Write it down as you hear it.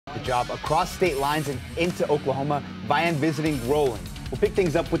The job across state lines and into Oklahoma. Vian visiting Roland. We'll pick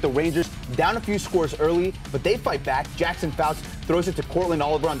things up with the Rangers down a few scores early, but they fight back. Jackson Fouts throws it to Cortland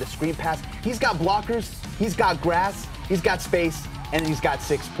Oliver on the screen pass. He's got blockers, he's got grass, he's got space, and he's got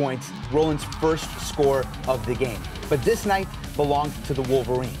 6 points. Roland's first score of the game. But this night belonged to the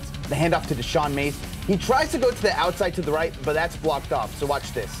Wolverines. The handoff to Deshaun Mays. He tries to go to the outside to the right, but that's blocked off. So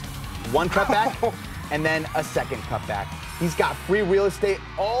watch this. One cutback, and then a second cutback. He's got free real estate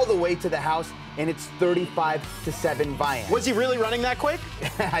all the way to the house, and it's 35-7 Vian. Was he really running that quick?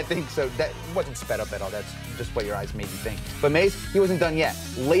 I think so. That wasn't sped up at all. That's just what your eyes made you think. But Mays, he wasn't done yet.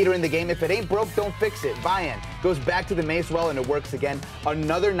 Later in the game, if it ain't broke, don't fix it. Vian goes back to the Mays well, and it works again.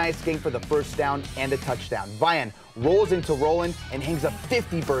 Another nice game for the first down and a touchdown. Vian rolls into Roland and hangs a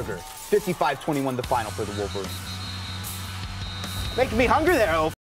 50-burger. 55-21 the final for the Wolverines. Making me hungry there,